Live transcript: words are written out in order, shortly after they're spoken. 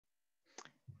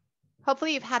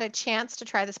Hopefully you've had a chance to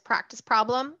try this practice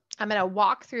problem. I'm going to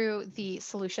walk through the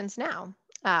solutions now.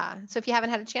 So if you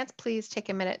haven't had a chance, please take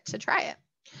a minute to try it.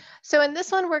 So in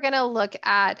this one, we're going to look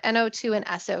at NO2 and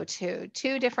SO2,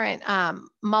 two different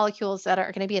molecules that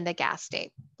are going to be in the gas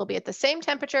state. They'll be at the same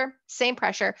temperature, same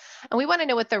pressure, and we want to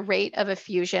know what the rate of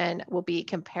effusion will be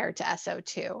compared to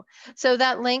SO2. So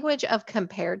that language of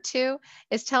compared to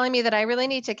is telling me that I really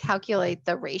need to calculate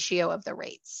the ratio of the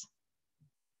rates.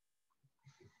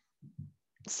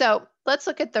 So let's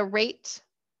look at the rate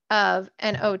of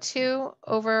NO2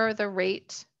 over the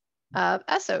rate of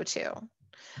SO2.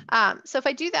 So if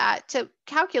I do that, to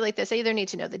calculate this, I either need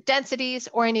to know the densities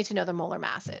or I need to know the molar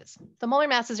masses. The molar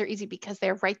masses are easy because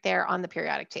they're right there on the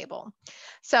periodic table.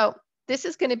 So this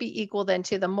is going to be equal then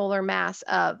to the molar mass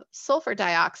of sulfur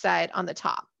dioxide on the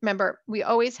top. Remember, we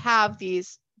always have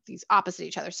these opposite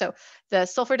each other. So the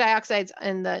sulfur dioxide's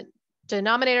in the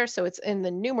denominator, so it's in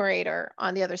the numerator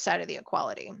on the other side of the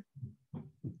equality,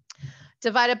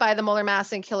 divided by the molar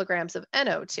mass in kilograms of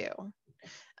NO2.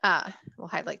 We'll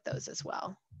highlight those as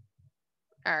well.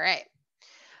 All right.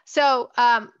 So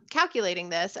calculating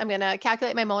this, I'm going to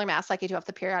calculate my molar mass like I do off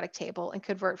the periodic table and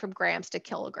convert from grams to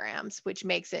kilograms, which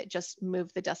makes it just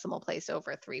move the decimal place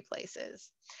over 3 places.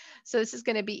 So this is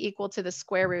going to be equal to the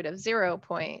square root of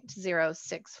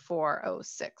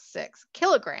 0.064066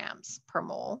 kilograms per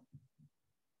mole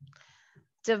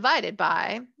divided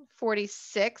by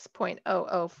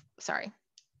 46.00, sorry,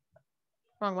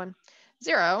 wrong one,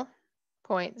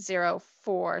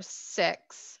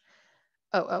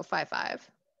 0.0460055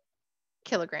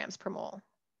 kilograms per mole.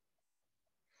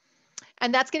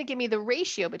 And that's going to give me the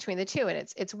ratio between the two, and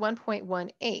it's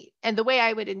 1.18. And the way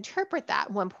I would interpret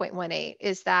that 1.18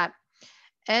 is that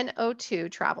NO2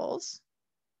 travels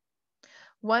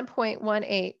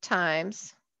 1.18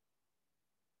 times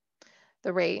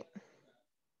the rate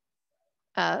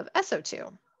of SO2.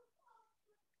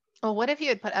 Well, what if you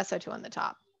had put SO2 on the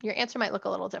top? Your answer might look a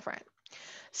little different.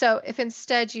 So if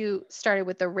instead you started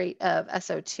with the rate of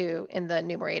SO2 in the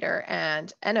numerator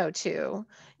and NO2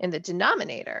 in the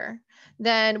denominator,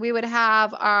 then we would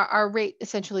have our rate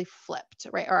essentially flipped,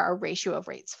 right? Or our ratio of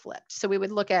rates flipped. So we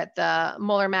would look at the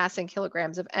molar mass in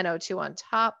kilograms of NO2 on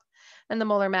top and the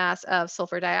molar mass of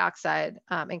sulfur dioxide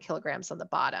in kilograms on the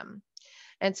bottom.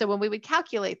 And so when we would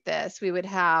calculate this, we would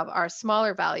have our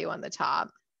smaller value on the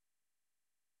top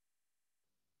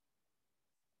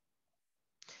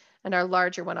and our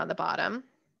larger one on the bottom.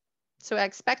 So I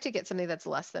expect to get something that's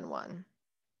less than 1.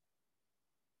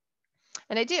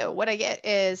 And I do. What I get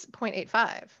is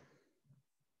 0.85.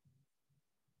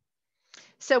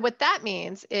 So what that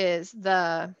means is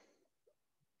the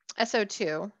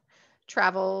SO2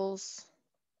 travels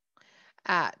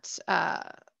at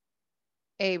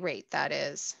a rate that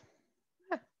is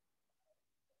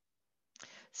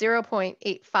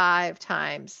 0.85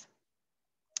 times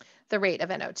the rate of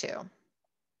NO2.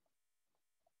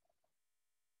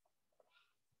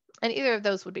 And either of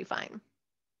those would be fine.